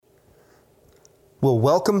Well,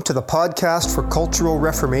 welcome to the podcast for Cultural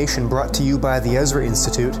Reformation brought to you by the Ezra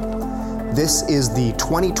Institute. This is the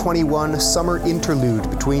 2021 summer interlude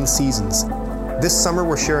between seasons. This summer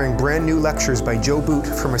we're sharing brand new lectures by Joe Boot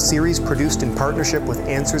from a series produced in partnership with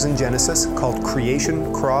Answers in Genesis called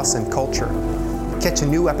Creation, Cross, and Culture. Catch a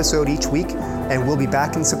new episode each week, and we'll be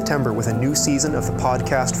back in September with a new season of the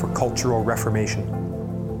podcast for Cultural Reformation.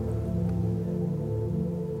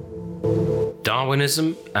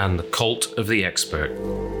 Darwinism and the Cult of the Expert.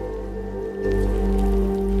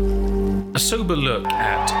 A sober look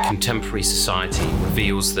at contemporary society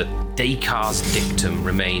reveals that Descartes' dictum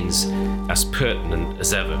remains as pertinent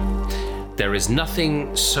as ever. There is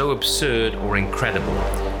nothing so absurd or incredible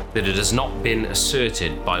that it has not been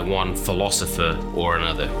asserted by one philosopher or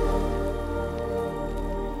another.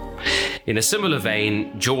 In a similar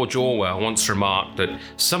vein, George Orwell once remarked that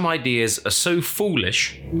some ideas are so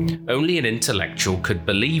foolish, only an intellectual could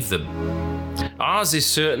believe them. Ours is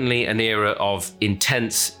certainly an era of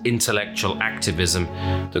intense intellectual activism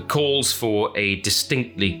that calls for a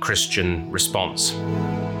distinctly Christian response.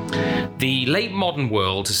 The late modern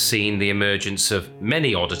world has seen the emergence of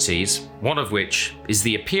many oddities, one of which is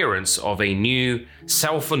the appearance of a new,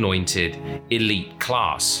 self-anointed elite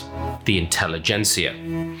class, the intelligentsia.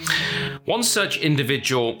 One such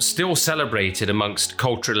individual still celebrated amongst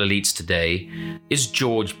cultural elites today is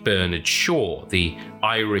George Bernard Shaw, the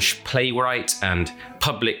Irish playwright and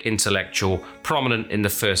public intellectual prominent in the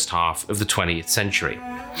first half of the 20th century.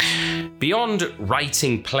 Beyond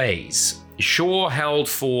writing plays, Shaw held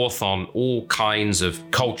forth on all kinds of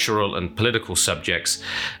cultural and political subjects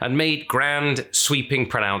and made grand, sweeping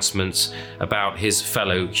pronouncements about his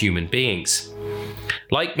fellow human beings.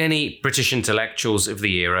 Like many British intellectuals of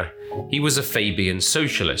the era, he was a Fabian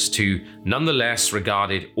socialist who nonetheless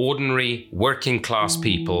regarded ordinary working-class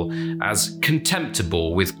people as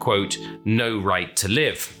contemptible with, quote, no right to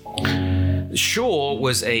live. Shaw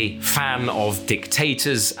was a fan of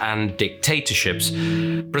dictators and dictatorships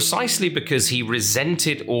precisely because he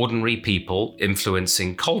resented ordinary people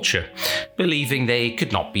influencing culture, believing they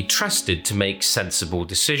could not be trusted to make sensible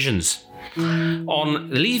decisions. On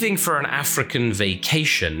leaving for an African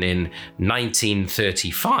vacation in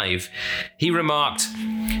 1935, he remarked,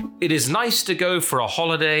 "It is nice to go for a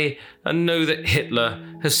holiday and know that Hitler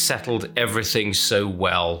has settled everything so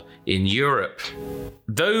well in Europe."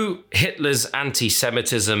 Though Hitler's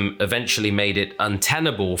anti-Semitism eventually made it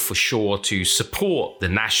untenable for Shaw to support the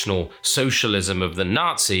National Socialism of the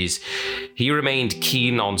Nazis, he remained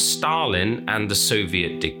keen on Stalin and the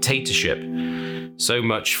Soviet dictatorship. So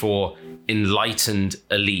much for enlightened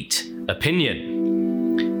elite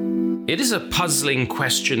opinion. It is a puzzling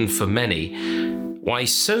question for many why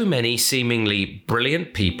so many seemingly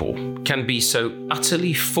brilliant people can be so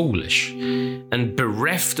utterly foolish and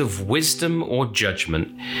bereft of wisdom or judgment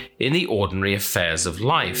in the ordinary affairs of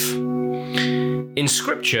life. In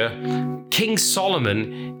Scripture, King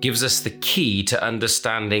Solomon gives us the key to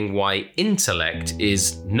understanding why intellect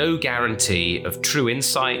is no guarantee of true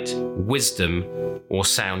insight, wisdom, or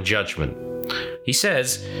sound judgment. He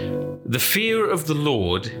says, "The fear of the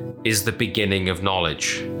Lord is the beginning of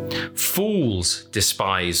knowledge. Fools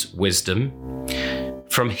despise wisdom.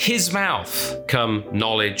 From his mouth come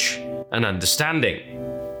knowledge and understanding."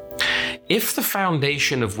 If the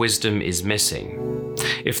foundation of wisdom is missing,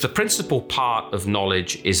 if the principal part of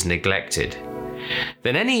knowledge is neglected,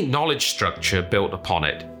 then any knowledge structure built upon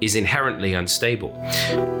it is inherently unstable.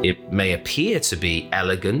 It may appear to be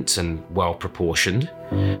elegant and well-proportioned,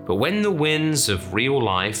 but when the winds of real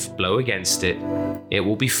life blow against it, it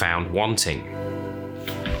will be found wanting.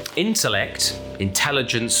 Intellect,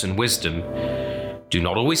 intelligence, and wisdom do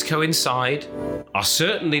not always coincide, are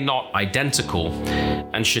certainly not identical,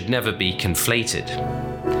 and should never be conflated.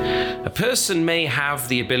 A person may have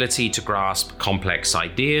the ability to grasp complex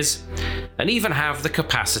ideas and even have the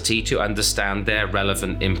capacity to understand their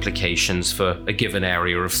relevant implications for a given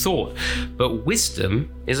area of thought, but wisdom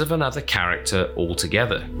is of another character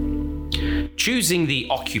altogether. Choosing the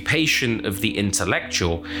occupation of the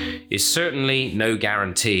intellectual is certainly no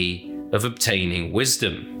guarantee of obtaining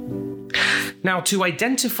wisdom. Now, to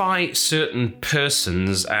identify certain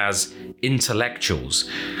persons as intellectuals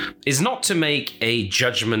is not to make a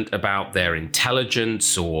judgment about their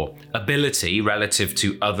intelligence or ability relative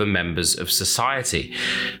to other members of society,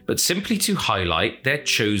 but simply to highlight their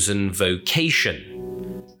chosen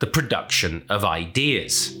vocation, the production of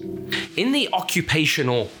ideas. In the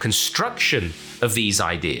occupational construction of these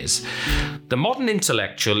ideas, the modern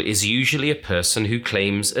intellectual is usually a person who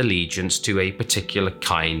claims allegiance to a particular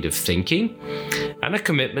kind of thinking and a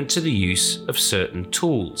commitment to the use of certain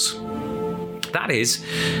tools. That is,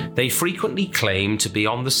 they frequently claim to be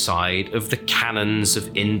on the side of the canons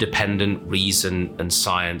of independent reason and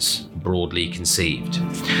science, broadly conceived.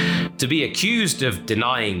 To be accused of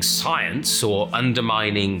denying science or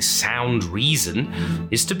undermining sound reason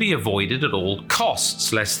is to be avoided at all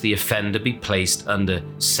costs, lest the offender be placed under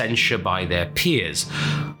censure by their peers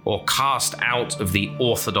or cast out of the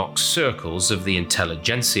orthodox circles of the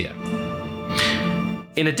intelligentsia.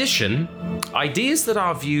 In addition, ideas that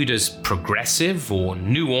are viewed as progressive or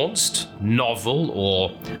nuanced, novel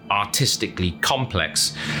or artistically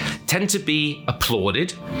complex tend to be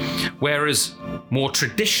applauded, whereas more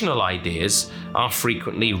traditional ideas are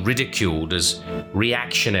frequently ridiculed as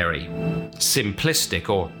reactionary, simplistic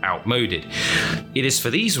or outmoded. It is for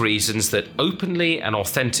these reasons that openly and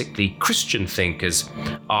authentically Christian thinkers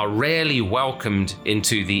are rarely welcomed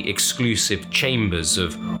into the exclusive chambers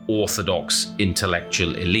of orthodox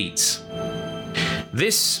intellectual elites.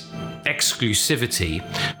 This exclusivity,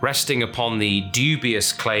 resting upon the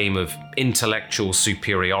dubious claim of intellectual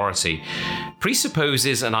superiority,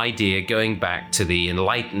 presupposes an idea going back to the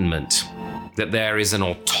Enlightenment, that there is an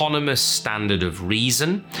autonomous standard of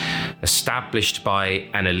reason established by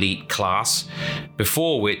an elite class,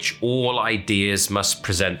 before which all ideas must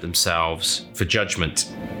present themselves for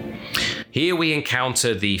judgment. Here we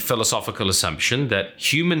encounter the philosophical assumption that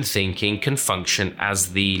human thinking can function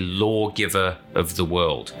as the lawgiver of the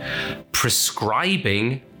world,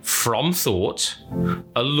 prescribing from thought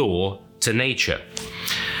a law to nature.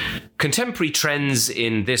 Contemporary trends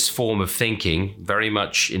in this form of thinking, very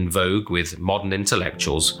much in vogue with modern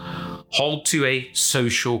intellectuals, hold to a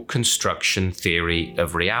social construction theory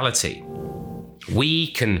of reality. We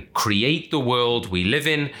can create the world we live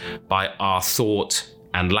in by our thought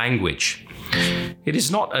and language. It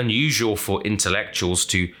is not unusual for intellectuals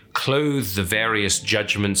to clothe the various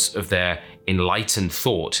judgments of their enlightened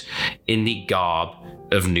thought in the garb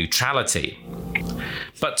of neutrality.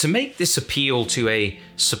 But to make this appeal to a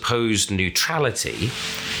supposed neutrality,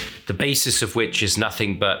 the basis of which is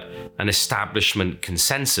nothing but an establishment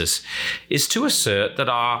consensus, is to assert that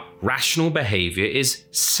our rational behavior is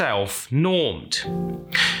self-normed.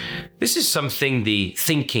 This is something the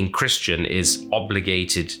thinking Christian is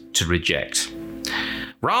obligated to reject.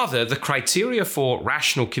 Rather, the criteria for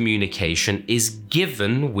rational communication is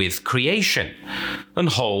given with creation and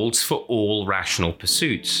holds for all rational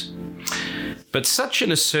pursuits. But such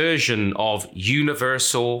an assertion of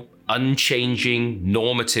universal, unchanging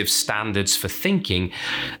normative standards for thinking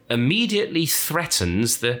immediately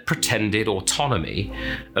threatens the pretended autonomy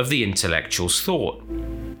of the intellectual's thought.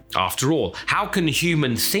 After all, how can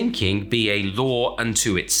human thinking be a law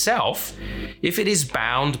unto itself if it is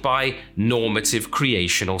bound by normative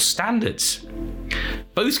creational standards?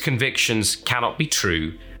 Both convictions cannot be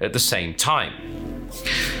true at the same time.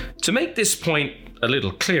 To make this point a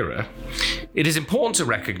little clearer, it is important to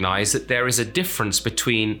recognize that there is a difference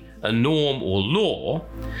between a norm or law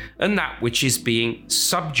and that which is being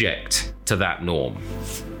subject to that norm.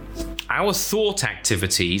 Our thought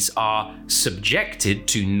activities are subjected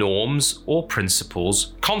to norms or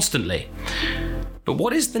principles constantly. But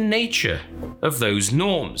what is the nature of those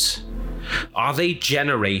norms? Are they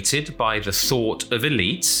generated by the thought of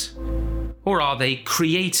elites, or are they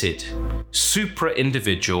created,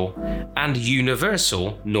 supra-individual and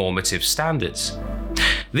universal normative standards?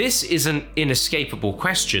 This is an inescapable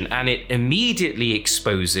question, and it immediately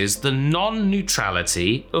exposes the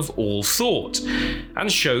non-neutrality of all thought and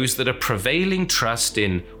shows that a prevailing trust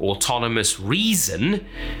in autonomous reason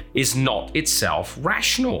is not itself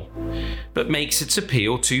rational, but makes its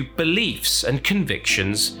appeal to beliefs and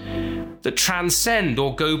convictions that transcend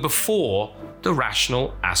or go before the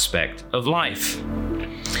rational aspect of life.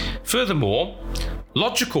 Furthermore,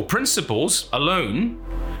 logical principles alone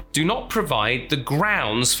do not provide the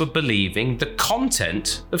grounds for believing the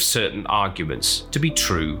content of certain arguments to be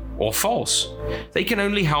true or false. They can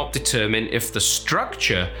only help determine if the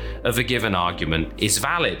structure of a given argument is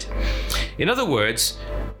valid. In other words,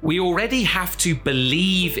 we already have to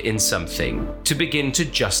believe in something to begin to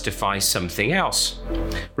justify something else.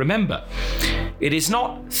 Remember, it is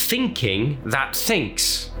not thinking that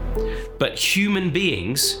thinks, but human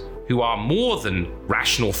beings who are more than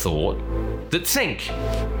rational thought that think.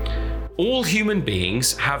 All human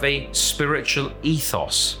beings have a spiritual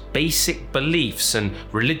ethos, basic beliefs and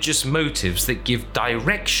religious motives that give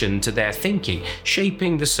direction to their thinking,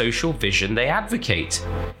 shaping the social vision they advocate.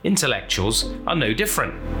 Intellectuals are no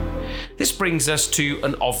different. This brings us to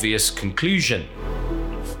an obvious conclusion.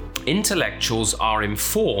 Intellectuals are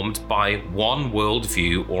informed by one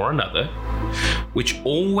worldview or another, which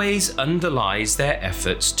always underlies their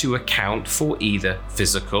efforts to account for either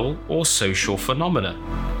physical or social phenomena,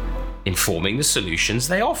 informing the solutions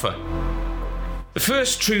they offer. The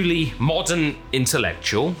first truly modern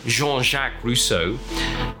intellectual, Jean-Jacques Rousseau,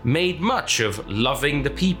 made much of loving the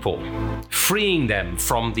people, freeing them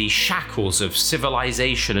from the shackles of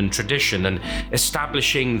civilization and tradition and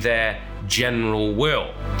establishing their general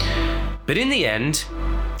will. But in the end,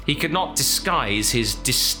 he could not disguise his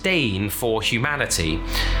disdain for humanity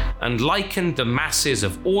and likened the masses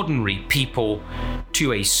of ordinary people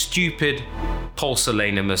to a stupid,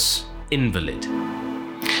 pusillanimous invalid.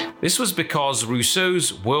 This was because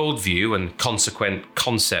Rousseau's worldview and consequent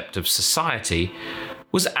concept of society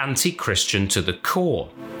was anti-Christian to the core.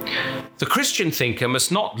 The Christian thinker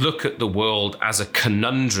must not look at the world as a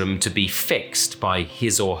conundrum to be fixed by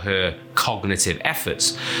his or her cognitive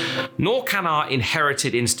efforts, nor can our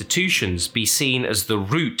inherited institutions be seen as the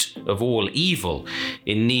root of all evil,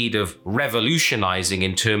 in need of revolutionizing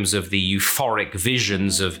in terms of the euphoric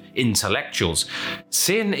visions of intellectuals.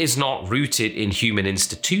 Sin is not rooted in human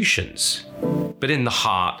institutions, but in the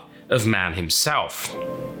heart of man himself.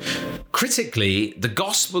 Critically, the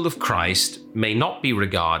gospel of Christ may not be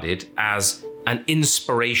regarded as an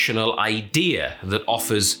inspirational idea that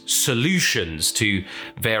offers solutions to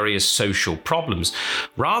various social problems.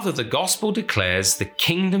 Rather, the gospel declares the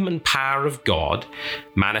kingdom and power of God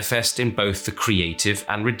manifest in both the creative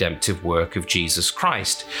and redemptive work of Jesus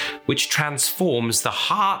Christ, which transforms the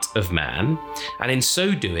heart of man and in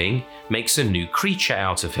so doing makes a new creature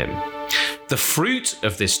out of him. The fruit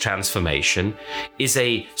of this transformation is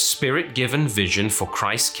a spirit-given vision for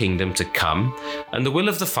Christ's kingdom to come and the will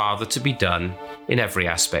of the Father to be done in every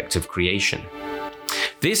aspect of creation.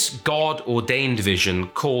 This God-ordained vision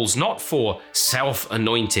calls not for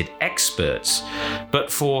self-anointed experts,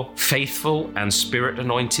 but for faithful and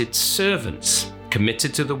spirit-anointed servants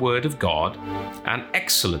committed to the word of God and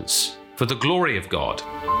excellence for the glory of God.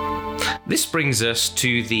 This brings us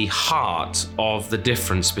to the heart of the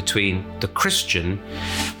difference between the Christian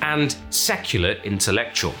and secular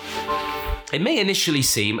intellectual. It may initially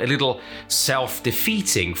seem a little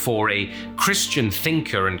self-defeating for a Christian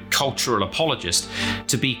thinker and cultural apologist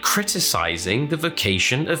to be criticizing the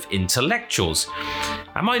vocation of intellectuals.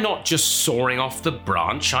 Am I not just soaring off the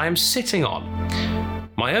branch I am sitting on?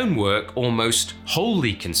 My own work almost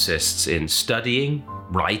wholly consists in studying,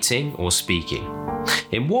 writing, or speaking.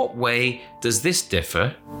 In what way does this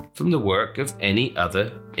differ from the work of any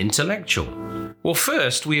other intellectual? Well,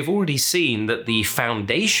 first, we have already seen that the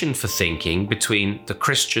foundation for thinking between the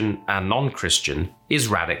Christian and non-Christian is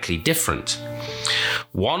radically different.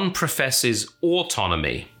 One professes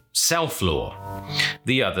autonomy, self-law.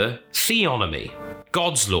 The other, theonomy,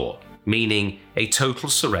 God's law, meaning a total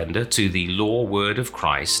surrender to the law word of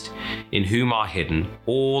Christ, in whom are hidden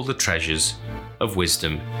all the treasures of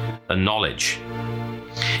wisdom and knowledge.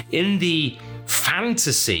 In the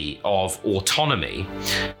fantasy of autonomy,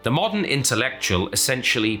 the modern intellectual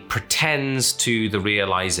essentially pretends to the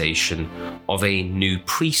realization of a new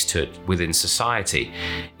priesthood within society,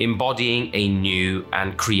 embodying a new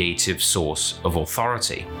and creative source of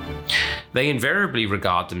authority. They invariably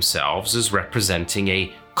regard themselves as representing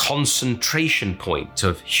a concentration point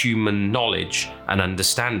of human knowledge and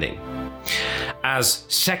understanding. As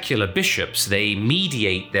secular bishops, they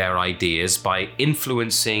mediate their ideas by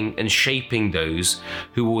influencing and shaping those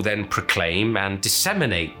who will then proclaim and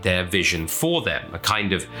disseminate their vision for them, a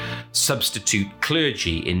kind of substitute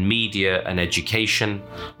clergy in media and education,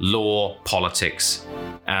 law, politics,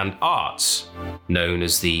 and arts, known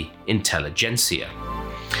as the intelligentsia.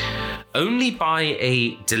 Only by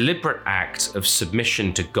a deliberate act of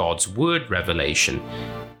submission to God's word revelation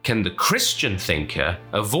can the Christian thinker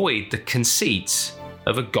avoid the conceits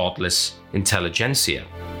of a godless intelligentsia.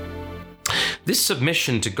 This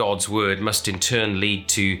submission to God's word must in turn lead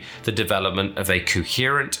to the development of a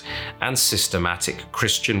coherent and systematic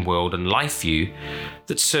Christian world and life view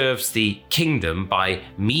that serves the kingdom by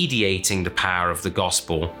mediating the power of the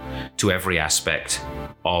gospel to every aspect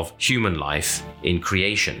of human life in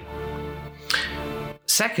creation.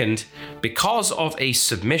 Second, because of a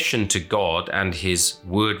submission to God and his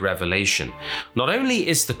word revelation, not only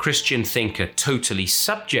is the Christian thinker totally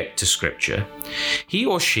subject to Scripture, he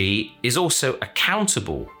or she is also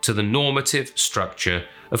accountable to the normative structure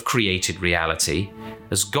of created reality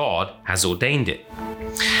as God has ordained it.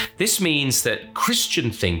 This means that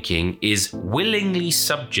Christian thinking is willingly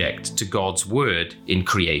subject to God's word in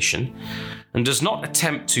creation and does not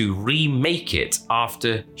attempt to remake it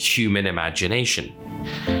after human imagination.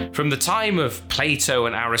 From the time of Plato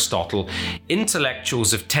and Aristotle,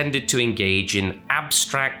 intellectuals have tended to engage in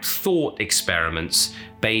abstract thought experiments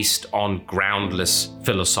based on groundless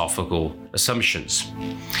philosophical assumptions.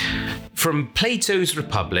 From Plato's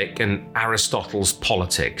Republic and Aristotle's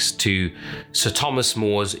Politics to Sir Thomas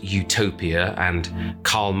More's Utopia and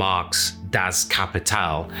Karl Marx's Das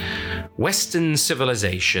Kapital, Western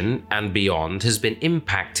civilization and beyond has been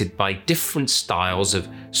impacted by different styles of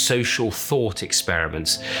social thought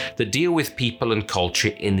experiments that deal with people and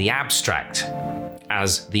culture in the abstract,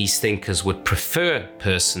 as these thinkers would prefer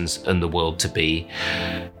persons and the world to be,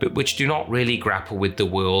 but which do not really grapple with the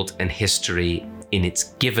world and history in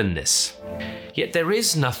its givenness. Yet there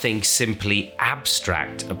is nothing simply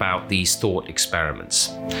abstract about these thought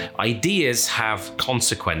experiments. Ideas have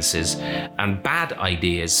consequences, and bad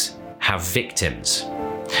ideas have victims.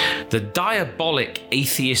 The diabolic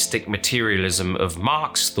atheistic materialism of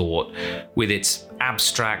Marx thought, with its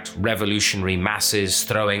abstract revolutionary masses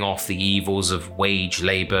throwing off the evils of wage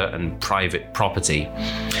labor and private property,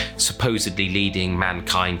 supposedly leading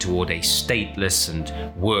mankind toward a stateless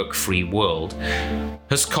and work-free world,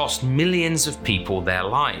 has cost millions of people their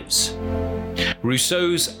lives.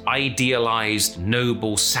 Rousseau's idealized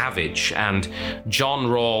noble savage and John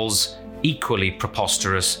Rawls' equally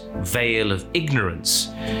preposterous veil of ignorance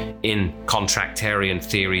in contractarian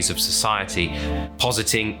theories of society,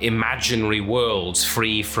 positing imaginary worlds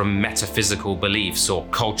free from metaphysical beliefs or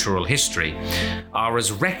cultural history, are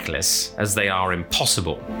as reckless as they are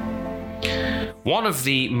impossible. One of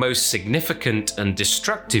the most significant and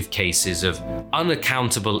destructive cases of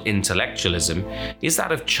unaccountable intellectualism is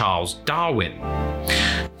that of Charles Darwin.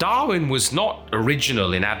 Darwin was not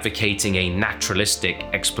original in advocating a naturalistic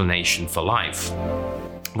explanation for life.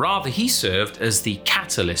 Rather, he served as the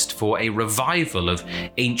catalyst for a revival of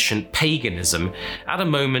ancient paganism at a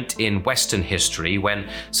moment in Western history when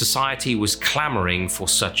society was clamoring for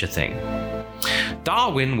such a thing.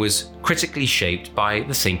 Darwin was critically shaped by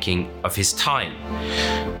the thinking of his time.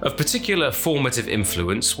 Of particular formative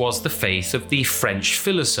influence was the faith of the French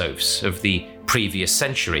philosophers of the previous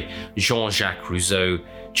century, Jean-Jacques Rousseau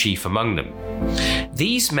chief among them.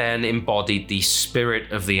 These men embodied the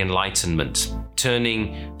spirit of the Enlightenment,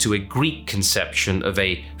 turning to a Greek conception of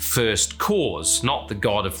a first cause, not the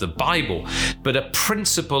God of the Bible, but a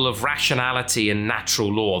principle of rationality and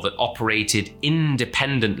natural law that operated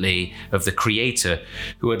independently of the Creator,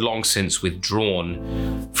 who had long since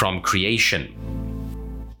withdrawn from creation.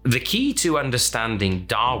 The key to understanding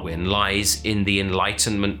Darwin lies in the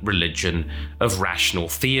Enlightenment religion of rational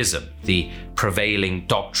theism, the prevailing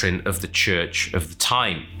doctrine of the church of the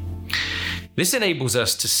time. This enables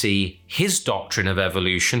us to see his doctrine of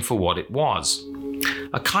evolution for what it was,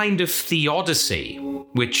 a kind of theodicy,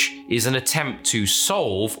 which is an attempt to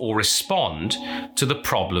solve or respond to the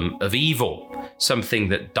problem of evil, something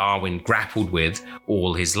that Darwin grappled with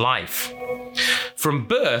all his life. From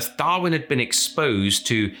birth, Darwin had been exposed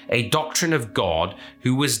to a doctrine of God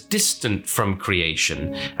who was distant from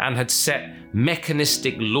creation and had set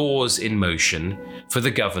mechanistic laws in motion for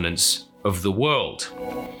the governance of the world.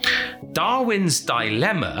 Darwin's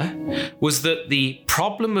dilemma was that the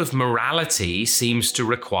problem of morality seems to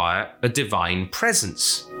require a divine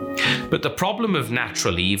presence, but the problem of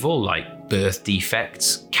natural evil, like birth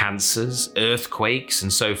defects, cancers, earthquakes,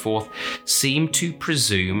 and so forth, seemed to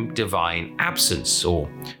presume divine absence, or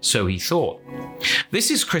so he thought. This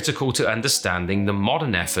is critical to understanding the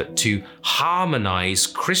modern effort to harmonize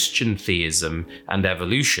Christian theism and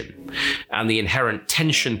evolution, and the inherent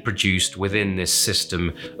tension produced within this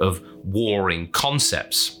system of warring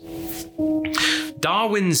concepts.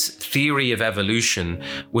 Darwin's theory of evolution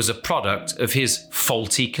was a product of his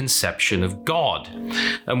faulty conception of God,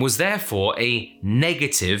 and was therefore a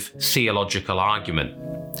negative theological argument.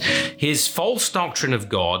 His false doctrine of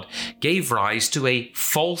God gave rise to a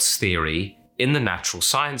false theory in the natural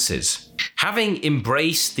sciences. Having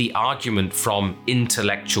embraced the argument from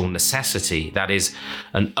intellectual necessity, that is,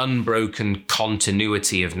 an unbroken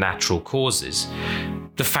continuity of natural causes,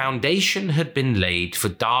 the foundation had been laid for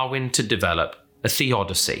Darwin to develop a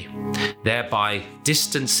theodicy, thereby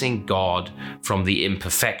distancing God from the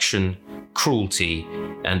imperfection, cruelty,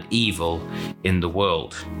 and evil in the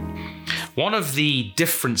world. One of the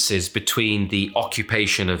differences between the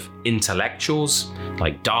occupation of intellectuals,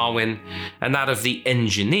 like Darwin, and that of the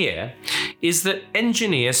engineer is that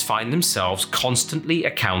engineers find themselves constantly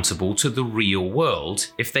accountable to the real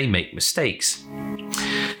world if they make mistakes.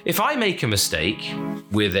 If I make a mistake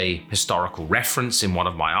with a historical reference in one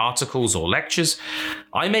of my articles or lectures,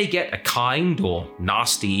 I may get a kind or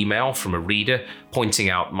nasty email from a reader pointing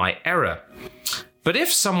out my error. But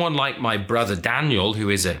if someone like my brother Daniel,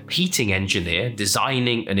 who is a heating engineer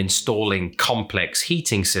designing and installing complex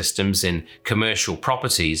heating systems in commercial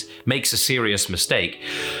properties, makes a serious mistake,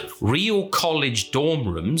 real college dorm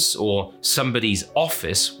rooms or somebody's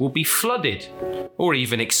office will be flooded or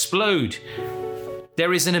even explode.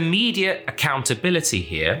 There is an immediate accountability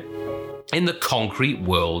here in the concrete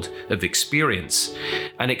world of experience,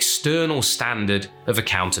 an external standard of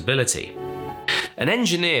accountability. An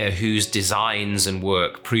engineer whose designs and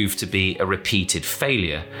work prove to be a repeated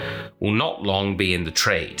failure will not long be in the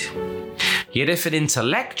trade. Yet if an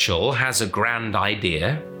intellectual has a grand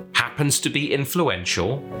idea, happens to be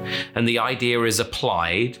influential, and the idea is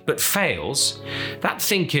applied but fails, that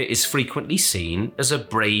thinker is frequently seen as a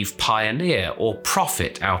brave pioneer or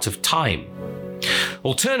prophet out of time.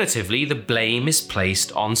 Alternatively, the blame is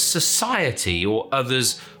placed on society or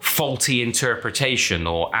others' faulty interpretation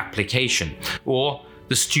or application, or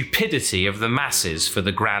the stupidity of the masses for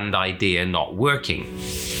the grand idea not working.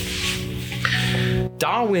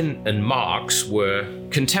 Darwin and Marx were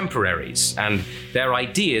contemporaries, and their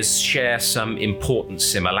ideas share some important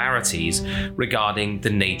similarities regarding the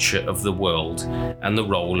nature of the world and the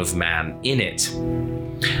role of man in it.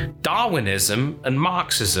 Darwinism and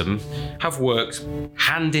Marxism have worked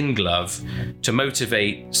hand in glove to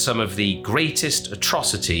motivate some of the greatest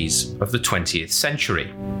atrocities of the 20th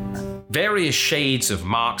century. Various shades of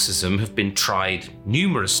Marxism have been tried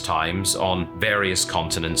numerous times on various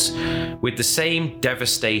continents with the same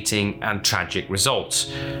devastating and tragic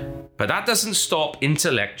results. But that doesn't stop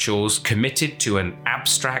intellectuals committed to an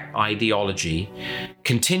abstract ideology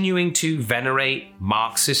continuing to venerate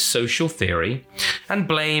Marxist social theory and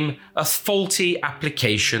blame a faulty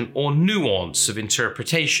application or nuance of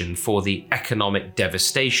interpretation for the economic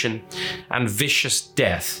devastation and vicious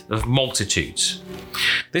death of multitudes.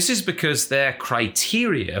 This is because their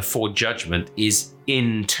criteria for judgment is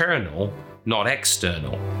internal, not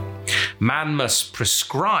external. Man must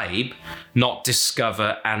prescribe, not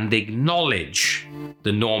discover and acknowledge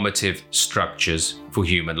the normative structures for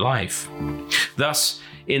human life. Thus,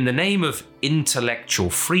 in the name of intellectual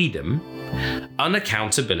freedom,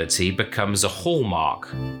 unaccountability becomes a hallmark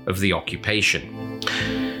of the occupation.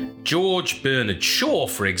 George Bernard Shaw,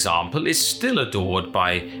 for example, is still adored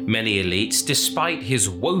by many elites despite his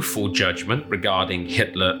woeful judgment regarding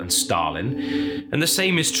Hitler and Stalin, and the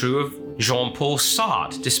same is true of Jean-Paul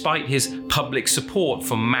Sartre, despite his public support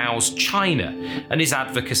for Mao's China and his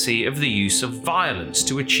advocacy of the use of violence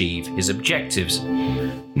to achieve his objectives.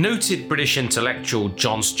 Noted British intellectual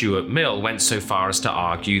John Stuart Mill went so far as to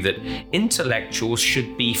argue that intellectuals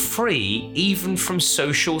should be free even from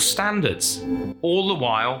social standards, all the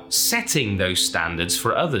while setting those standards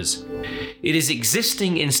for others. It is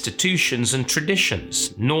existing institutions and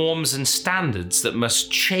traditions, norms and standards that must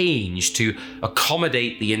change to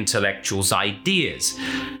accommodate the intellectual's ideas,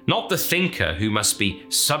 not the thinker who must be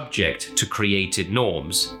subject to created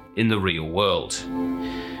norms in the real world.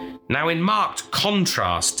 Now, in marked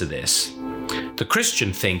contrast to this, the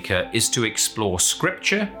Christian thinker is to explore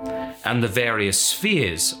Scripture and the various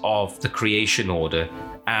spheres of the creation order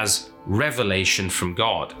as revelation from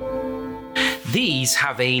God. These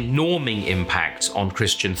have a norming impact on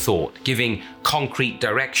Christian thought, giving concrete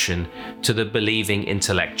direction to the believing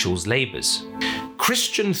intellectual's labors.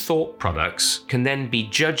 Christian thought products can then be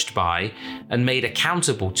judged by and made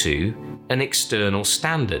accountable to an external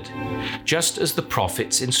standard, just as the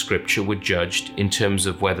prophets in Scripture were judged in terms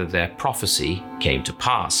of whether their prophecy came to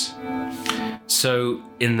pass. So,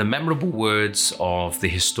 in the memorable words of the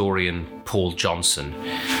historian Paul Johnson,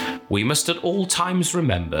 we must at all times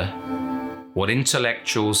remember what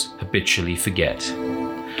intellectuals habitually forget.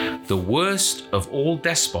 The worst of all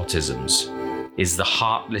despotisms is the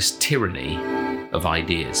heartless tyranny of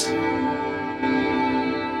ideas.